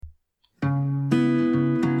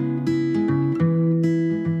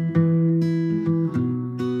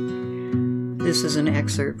This is an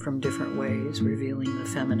excerpt from Different Ways, Revealing the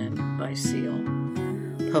Feminine by Seal,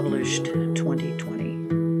 published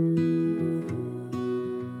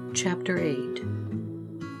 2020. Chapter 8.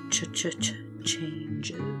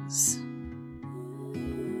 Changes.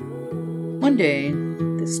 One day,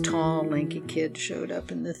 this tall, lanky kid showed up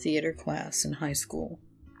in the theater class in high school.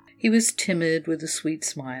 He was timid with a sweet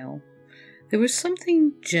smile. There was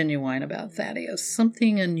something genuine about Thaddeus,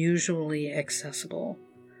 something unusually accessible.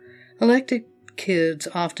 Electric kids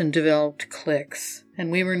often developed cliques, and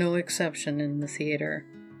we were no exception in the theater.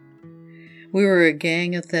 We were a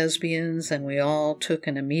gang of thespians, and we all took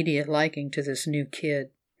an immediate liking to this new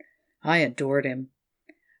kid. I adored him.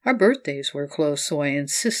 Our birthdays were close, so I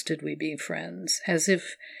insisted we be friends, as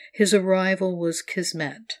if his arrival was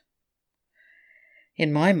kismet.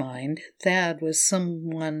 In my mind, Thad was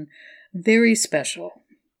someone very special,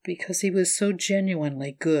 because he was so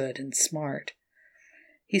genuinely good and smart.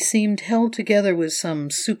 He seemed held together with some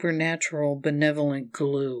supernatural benevolent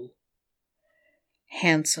glue.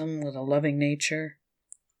 Handsome, with a loving nature,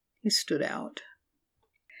 he stood out.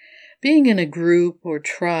 Being in a group or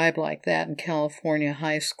tribe like that in California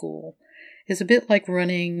high school is a bit like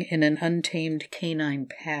running in an untamed canine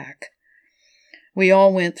pack. We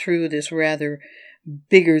all went through this rather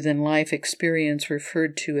bigger-than-life experience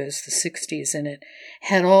referred to as the 60s, and it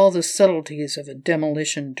had all the subtleties of a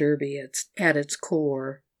demolition derby at its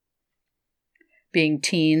core. Being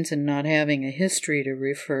teens and not having a history to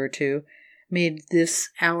refer to made this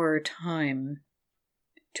our time.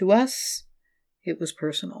 To us, it was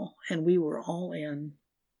personal, and we were all in.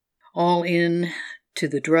 All in to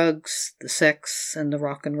the drugs, the sex, and the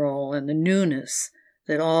rock and roll, and the newness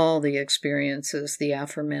that all the experiences the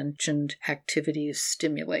aforementioned activities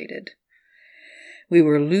stimulated. We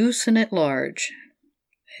were loose and at large,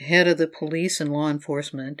 ahead of the police and law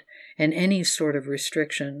enforcement, and any sort of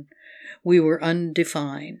restriction. We were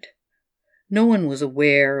undefined. No one was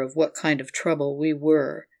aware of what kind of trouble we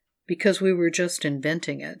were, because we were just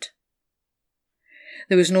inventing it.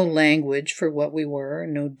 There was no language for what we were,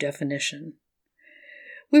 no definition.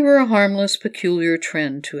 We were a harmless, peculiar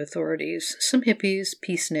trend to authorities. Some hippies,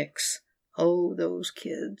 peaceniks. Oh, those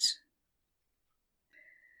kids.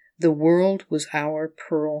 The world was our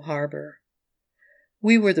Pearl Harbor.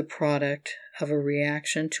 We were the product of a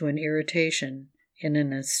reaction to an irritation in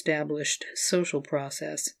an established social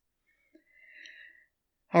process.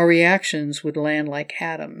 Our reactions would land like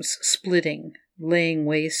atoms, splitting, laying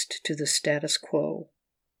waste to the status quo.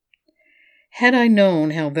 Had I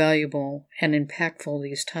known how valuable and impactful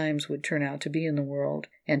these times would turn out to be in the world,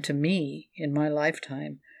 and to me, in my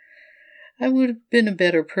lifetime, I would have been a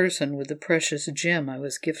better person with the precious gem I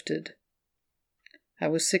was gifted. I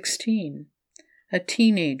was 16, a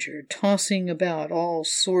teenager, tossing about all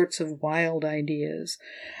sorts of wild ideas.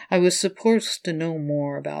 I was supposed to know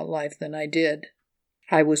more about life than I did.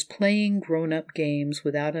 I was playing grown-up games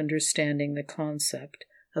without understanding the concept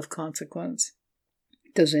of consequence.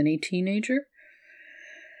 Does any teenager?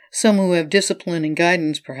 Some who have discipline and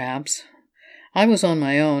guidance, perhaps. I was on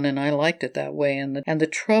my own, and I liked it that way, and the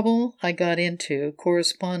trouble I got into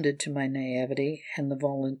corresponded to my naivety and the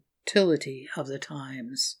volatility of the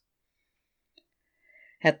times.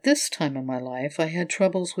 At this time of my life, I had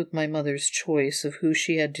troubles with my mother's choice of who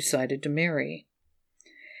she had decided to marry.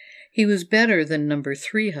 He was better than number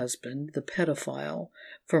 3 husband, the pedophile,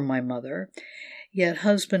 for my mother, yet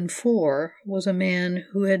husband 4 was a man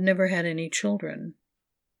who had never had any children.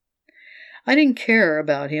 I didn't care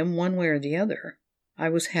about him one way or the other. I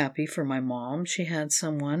was happy for my mom. She had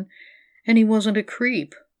someone, and he wasn't a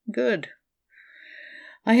creep. Good.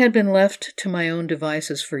 I had been left to my own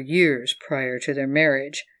devices for years prior to their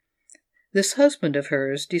marriage. This husband of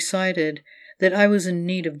hers decided that I was in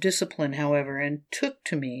need of discipline, however, and took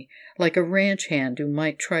to me like a ranch hand who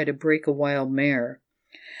might try to break a wild mare.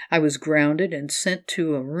 I was grounded and sent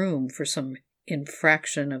to a room for some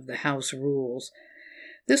infraction of the house rules.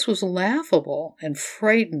 This was laughable and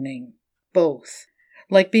frightening, both,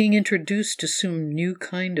 like being introduced to some new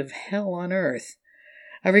kind of hell on earth.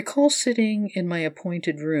 I recall sitting in my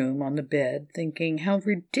appointed room on the bed, thinking how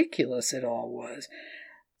ridiculous it all was.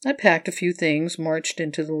 I packed a few things, marched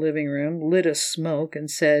into the living room, lit a smoke, and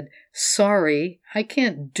said, "Sorry, I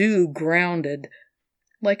can't do grounded,"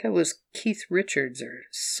 like I was Keith Richards or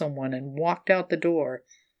someone, and walked out the door.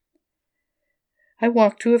 I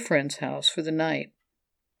walked to a friend's house for the night.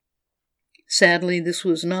 Sadly, this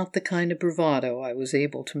was not the kind of bravado I was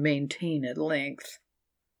able to maintain at length.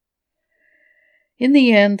 In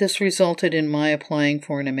the end, this resulted in my applying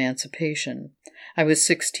for an emancipation. I was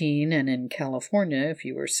 16, and in California, if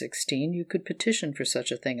you were 16, you could petition for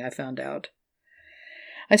such a thing, I found out.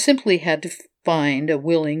 I simply had to find a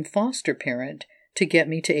willing foster parent to get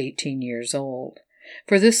me to 18 years old.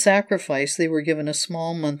 For this sacrifice, they were given a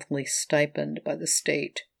small monthly stipend by the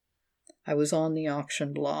state. I was on the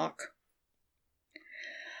auction block.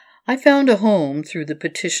 I found a home through the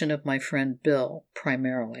petition of my friend Bill,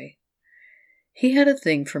 primarily. He had a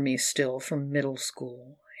thing for me still from middle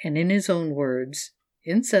school, and in his own words,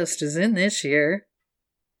 incest is in this year.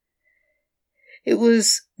 It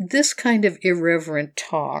was this kind of irreverent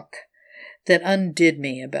talk that undid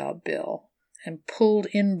me about Bill and pulled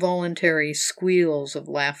involuntary squeals of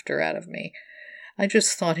laughter out of me. I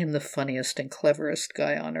just thought him the funniest and cleverest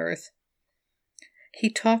guy on earth. He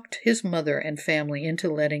talked his mother and family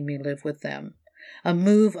into letting me live with them, a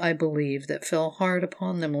move, I believe, that fell hard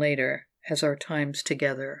upon them later as our times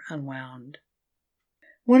together unwound.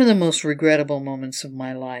 One of the most regrettable moments of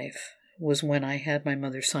my life was when I had my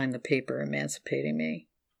mother sign the paper emancipating me.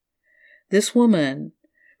 This woman,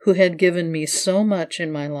 who had given me so much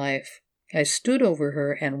in my life, I stood over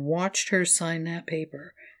her and watched her sign that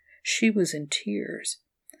paper. She was in tears.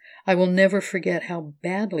 I will never forget how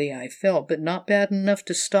badly I felt, but not bad enough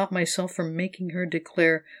to stop myself from making her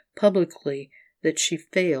declare publicly that she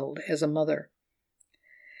failed as a mother.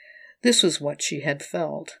 This was what she had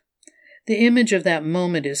felt. The image of that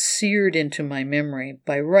moment is seared into my memory.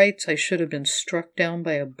 By rights, I should have been struck down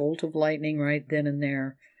by a bolt of lightning right then and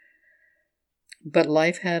there. But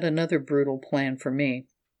life had another brutal plan for me.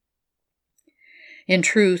 In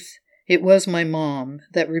truth, it was my mom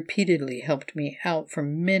that repeatedly helped me out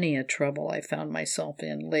from many a trouble I found myself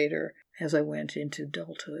in later as I went into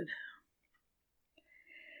adulthood.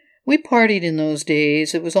 We partied in those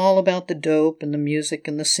days. It was all about the dope and the music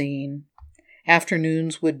and the scene.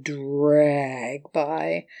 Afternoons would drag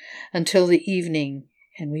by until the evening,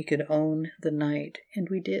 and we could own the night, and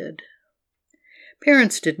we did.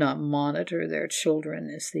 Parents did not monitor their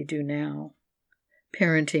children as they do now.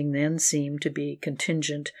 Parenting then seemed to be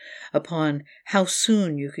contingent upon how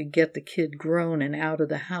soon you could get the kid grown and out of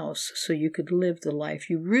the house so you could live the life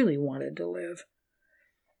you really wanted to live.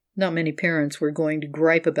 Not many parents were going to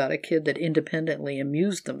gripe about a kid that independently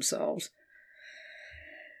amused themselves.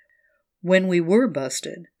 When we were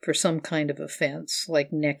busted for some kind of offense,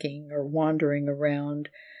 like necking or wandering around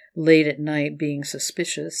late at night being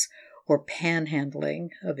suspicious, or panhandling,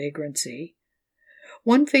 a vagrancy,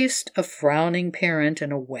 one faced a frowning parent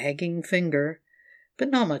and a wagging finger, but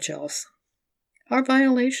not much else. Our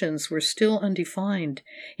violations were still undefined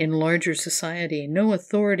in larger society. No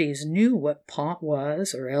authorities knew what pot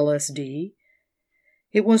was or LSD.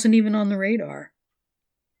 It wasn't even on the radar.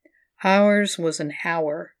 Ours was an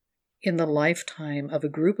hour in the lifetime of a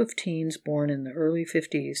group of teens born in the early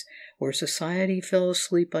 50s, where society fell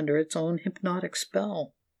asleep under its own hypnotic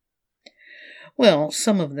spell. Well,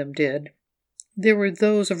 some of them did. There were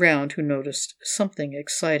those around who noticed something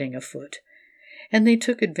exciting afoot, and they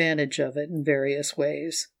took advantage of it in various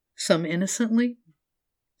ways, some innocently,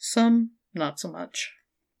 some not so much.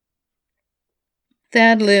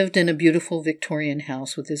 Thad lived in a beautiful Victorian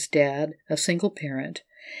house with his dad, a single parent.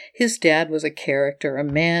 His dad was a character, a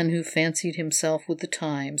man who fancied himself with the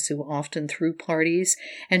times, who often threw parties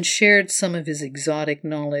and shared some of his exotic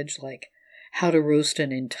knowledge, like how to roast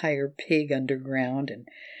an entire pig underground and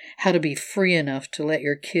how to be free enough to let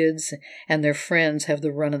your kids and their friends have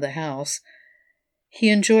the run of the house. He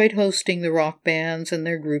enjoyed hosting the rock bands and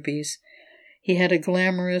their groupies. He had a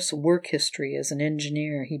glamorous work history as an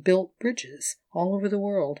engineer. He built bridges all over the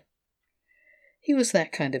world. He was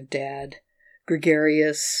that kind of dad,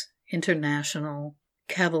 gregarious, international,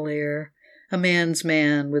 cavalier, a man's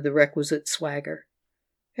man with the requisite swagger.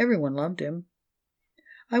 Everyone loved him.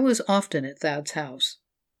 I was often at Thad's house.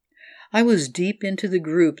 I was deep into the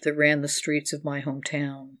group that ran the streets of my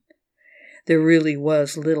hometown. There really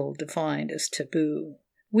was little defined as taboo.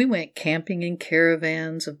 We went camping in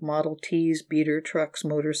caravans of Model Ts, beater trucks,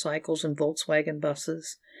 motorcycles, and Volkswagen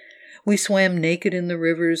buses. We swam naked in the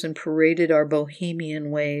rivers and paraded our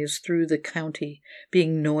bohemian ways through the county,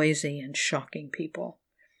 being noisy and shocking people.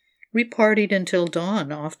 We partied until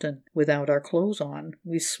dawn, often without our clothes on.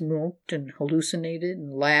 We smoked and hallucinated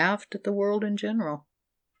and laughed at the world in general.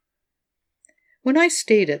 When I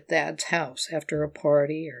stayed at Thad's house after a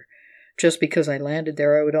party, or just because I landed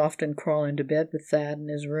there, I would often crawl into bed with Thad in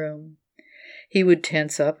his room. He would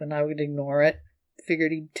tense up and I would ignore it.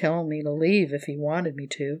 Figured he'd tell me to leave if he wanted me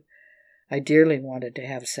to. I dearly wanted to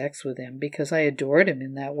have sex with him because I adored him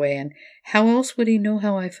in that way, and how else would he know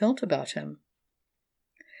how I felt about him?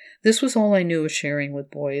 This was all I knew of sharing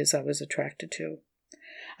with boys I was attracted to.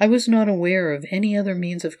 I was not aware of any other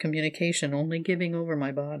means of communication, only giving over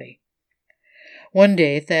my body. One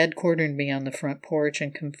day, Thad cornered me on the front porch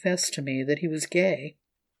and confessed to me that he was gay.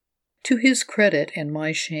 To his credit and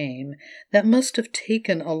my shame, that must have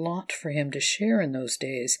taken a lot for him to share in those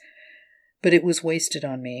days, but it was wasted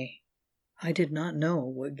on me. I did not know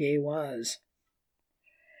what gay was.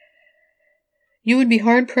 You would be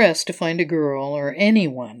hard-pressed to find a girl or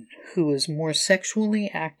anyone who was more sexually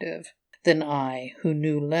active than I, who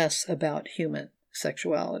knew less about human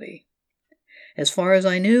sexuality. As far as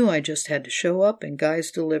I knew, I just had to show up and guys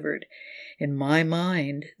delivered. In my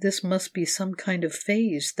mind, this must be some kind of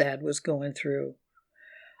phase Thad was going through.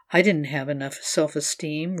 I didn't have enough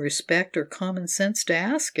self-esteem, respect, or common sense to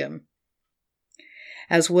ask him.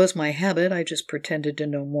 As was my habit, I just pretended to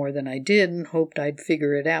know more than I did and hoped I'd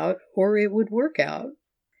figure it out or it would work out.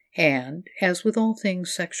 And, as with all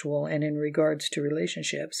things sexual and in regards to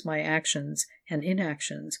relationships, my actions and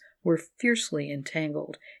inactions were fiercely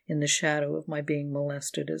entangled in the shadow of my being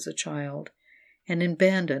molested as a child and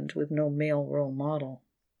abandoned with no male role model.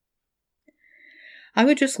 I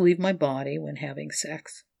would just leave my body when having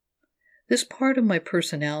sex. This part of my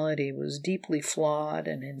personality was deeply flawed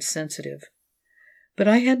and insensitive, but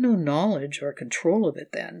I had no knowledge or control of it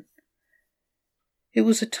then. It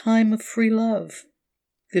was a time of free love.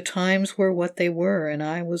 The times were what they were, and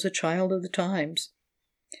I was a child of the times.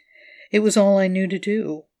 It was all I knew to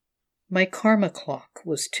do. My karma clock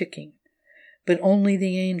was ticking, but only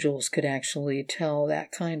the angels could actually tell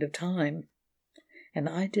that kind of time, and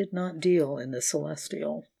I did not deal in the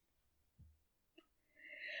celestial.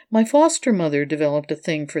 My foster mother developed a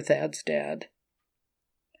thing for Thad's dad.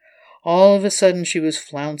 All of a sudden she was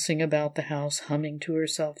flouncing about the house, humming to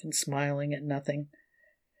herself and smiling at nothing.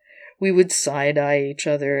 We would side-eye each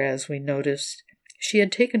other as we noticed she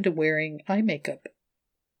had taken to wearing eye makeup.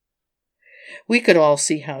 We could all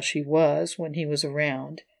see how she was when he was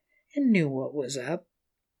around and knew what was up.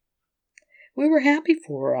 We were happy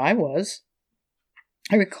for her, I was.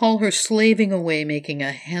 I recall her slaving away making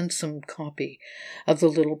a handsome copy of The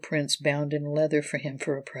Little Prince bound in leather for him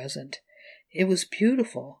for a present. It was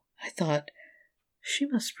beautiful. I thought, she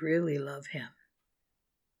must really love him.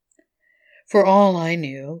 For all I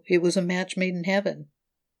knew, it was a match made in heaven.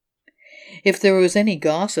 If there was any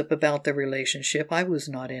gossip about the relationship, I was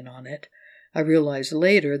not in on it. I realized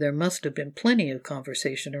later there must have been plenty of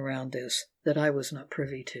conversation around this that I was not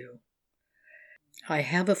privy to. I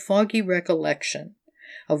have a foggy recollection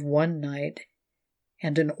of one night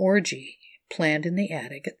and an orgy planned in the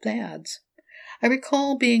attic at Thad's. I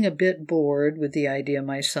recall being a bit bored with the idea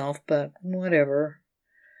myself, but whatever.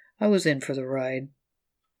 I was in for the ride.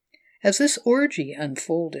 As this orgy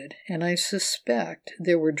unfolded, and I suspect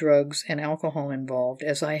there were drugs and alcohol involved,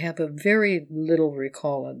 as I have a very little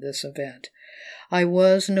recall of this event, I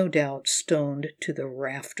was, no doubt, stoned to the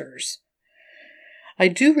rafters. I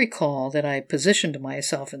do recall that I positioned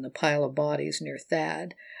myself in the pile of bodies near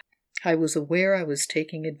Thad. I was aware I was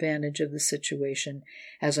taking advantage of the situation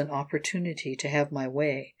as an opportunity to have my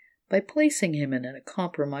way by placing him in a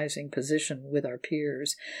compromising position with our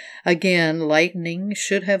peers. Again, lightning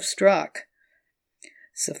should have struck.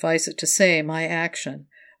 Suffice it to say, my action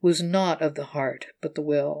was not of the heart, but the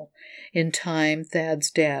will. In time, Thad's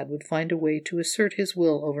dad would find a way to assert his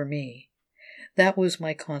will over me. That was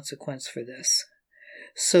my consequence for this.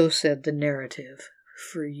 So said the narrative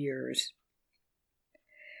for years.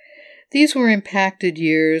 These were impacted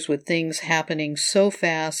years with things happening so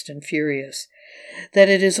fast and furious that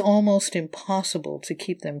it is almost impossible to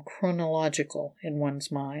keep them chronological in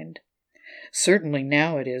one's mind. Certainly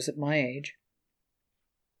now it is at my age.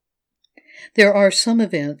 There are some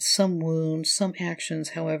events, some wounds, some actions,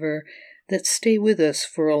 however, that stay with us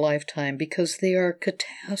for a lifetime because they are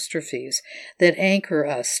catastrophes that anchor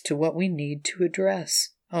us to what we need to address,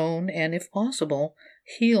 own, and, if possible,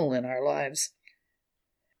 heal in our lives.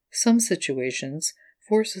 Some situations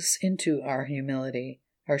force us into our humility,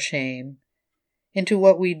 our shame, into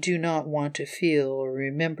what we do not want to feel or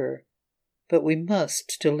remember, but we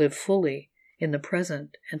must to live fully in the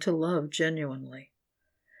present and to love genuinely.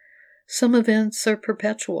 Some events are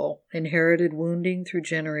perpetual, inherited wounding through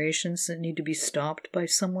generations that need to be stopped by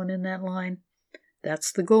someone in that line.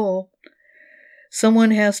 That's the goal.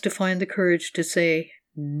 Someone has to find the courage to say,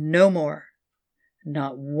 no more.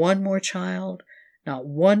 Not one more child, not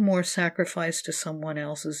one more sacrifice to someone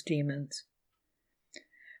else's demons.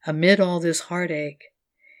 Amid all this heartache,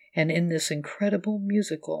 and in this incredible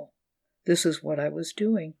musical, this is what I was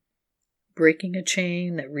doing, breaking a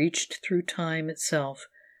chain that reached through time itself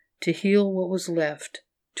to heal what was left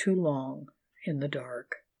too long in the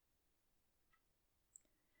dark.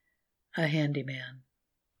 A handyman.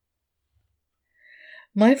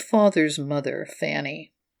 My father's mother,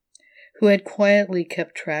 Fanny, who had quietly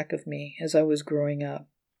kept track of me as I was growing up,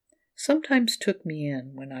 sometimes took me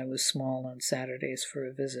in when I was small on Saturdays for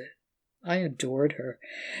a visit. I adored her.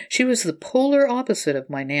 She was the polar opposite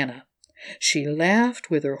of my Nana. She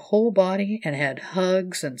laughed with her whole body and had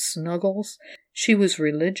hugs and snuggles. She was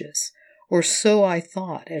religious, or so I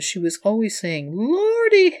thought, as she was always saying,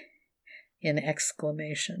 "Lordy!" in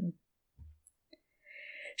exclamation.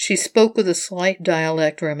 She spoke with a slight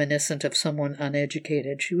dialect reminiscent of someone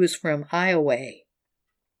uneducated. She was from Iowa.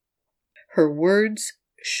 Her words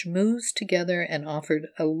schmoozed together and offered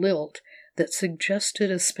a lilt that suggested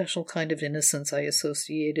a special kind of innocence I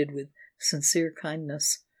associated with sincere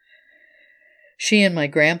kindness. She and my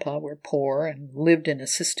grandpa were poor and lived in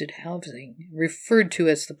assisted housing, referred to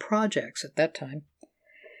as the projects at that time.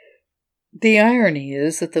 The irony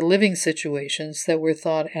is that the living situations that were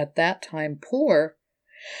thought at that time poor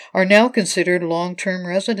are now considered long-term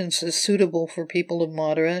residences suitable for people of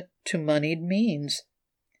moderate to moneyed means.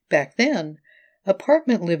 Back then,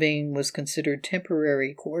 apartment living was considered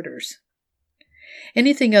temporary quarters.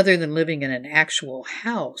 Anything other than living in an actual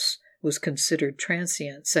house was considered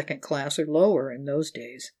transient, second class, or lower in those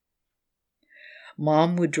days.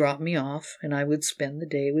 Mom would drop me off, and I would spend the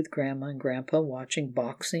day with Grandma and Grandpa watching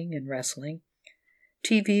boxing and wrestling.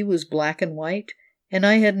 TV was black and white, and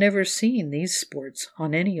I had never seen these sports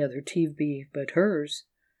on any other TV but hers.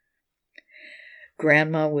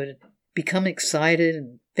 Grandma would become excited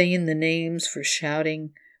and feign the names for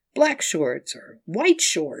shouting black shorts or white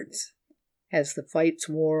shorts as the fights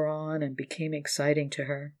wore on and became exciting to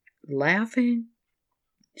her. Laughing?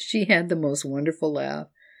 She had the most wonderful laugh.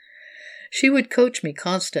 She would coach me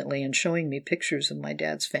constantly and showing me pictures of my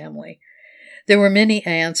dad's family. There were many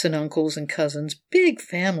aunts and uncles and cousins, big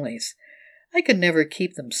families. I could never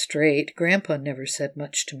keep them straight. Grandpa never said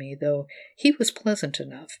much to me, though he was pleasant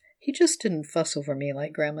enough. He just didn't fuss over me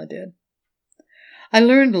like Grandma did. I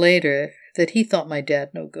learned later that he thought my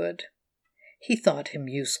dad no good. He thought him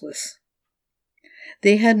useless.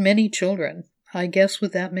 They had many children. I guess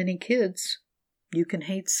with that many kids, you can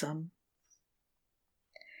hate some.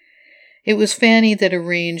 It was Fanny that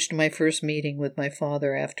arranged my first meeting with my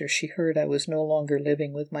father after she heard I was no longer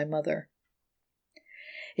living with my mother.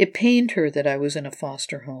 It pained her that I was in a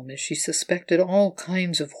foster home, as she suspected all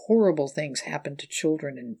kinds of horrible things happened to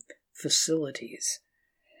children in facilities.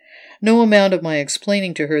 No amount of my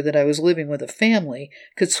explaining to her that I was living with a family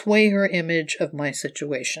could sway her image of my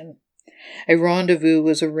situation. A rendezvous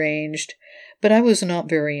was arranged, but I was not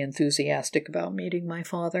very enthusiastic about meeting my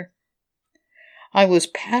father. I was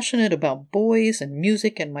passionate about boys and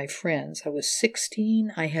music and my friends. I was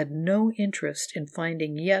 16. I had no interest in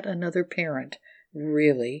finding yet another parent,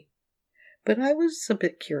 really, but I was a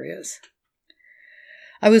bit curious.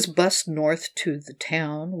 I was bused north to the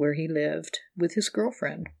town where he lived with his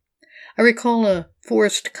girlfriend. I recall a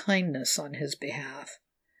forced kindness on his behalf.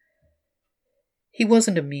 He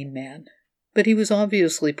wasn't a mean man, but he was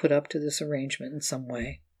obviously put up to this arrangement in some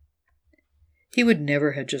way. He would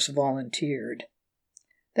never have just volunteered.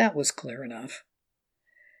 That was clear enough.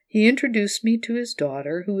 He introduced me to his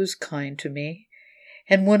daughter, who was kind to me,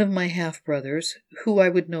 and one of my half-brothers, who I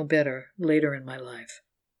would know better later in my life.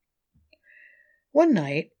 One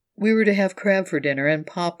night, we were to have crab for dinner, and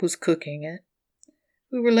Pop was cooking it.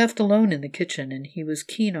 We were left alone in the kitchen, and he was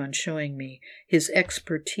keen on showing me his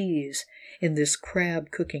expertise in this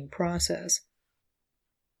crab cooking process.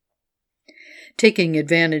 Taking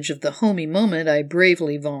advantage of the homey moment, I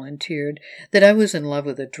bravely volunteered that I was in love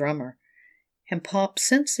with a drummer, and Pop,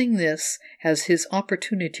 sensing this as his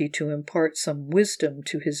opportunity to impart some wisdom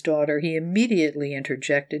to his daughter, he immediately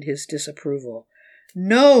interjected his disapproval.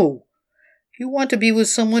 "No! You want to be with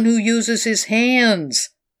someone who uses his hands."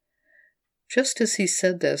 Just as he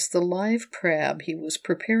said this, the live crab he was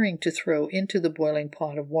preparing to throw into the boiling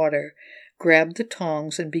pot of water grabbed the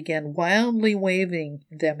tongs and began wildly waving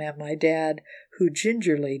them at my dad, who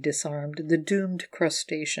gingerly disarmed the doomed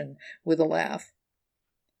crustacean with a laugh.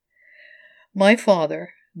 My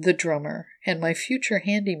father, the drummer, and my future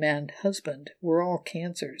handyman husband were all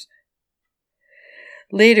cancers.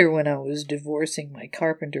 Later, when I was divorcing my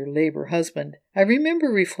carpenter labor husband, I remember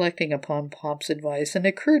reflecting upon Pop's advice, and it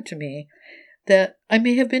occurred to me that I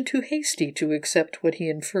may have been too hasty to accept what he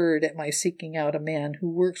inferred at my seeking out a man who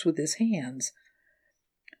works with his hands.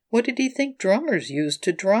 What did he think drummers used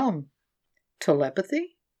to drum?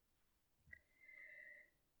 Telepathy?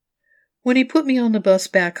 When he put me on the bus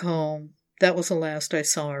back home, that was the last I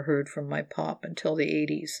saw or heard from my Pop until the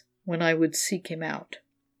 80s, when I would seek him out.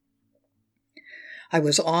 I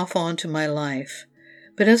was off onto my life,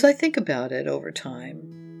 but as I think about it over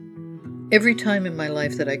time, Every time in my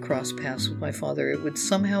life that I crossed paths with my father, it would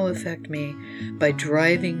somehow affect me by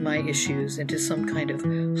driving my issues into some kind of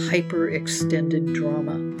hyper-extended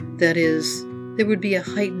drama. That is, there would be a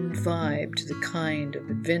heightened vibe to the kind of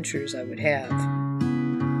adventures I would have.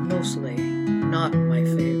 Mostly not my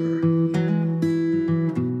favorite.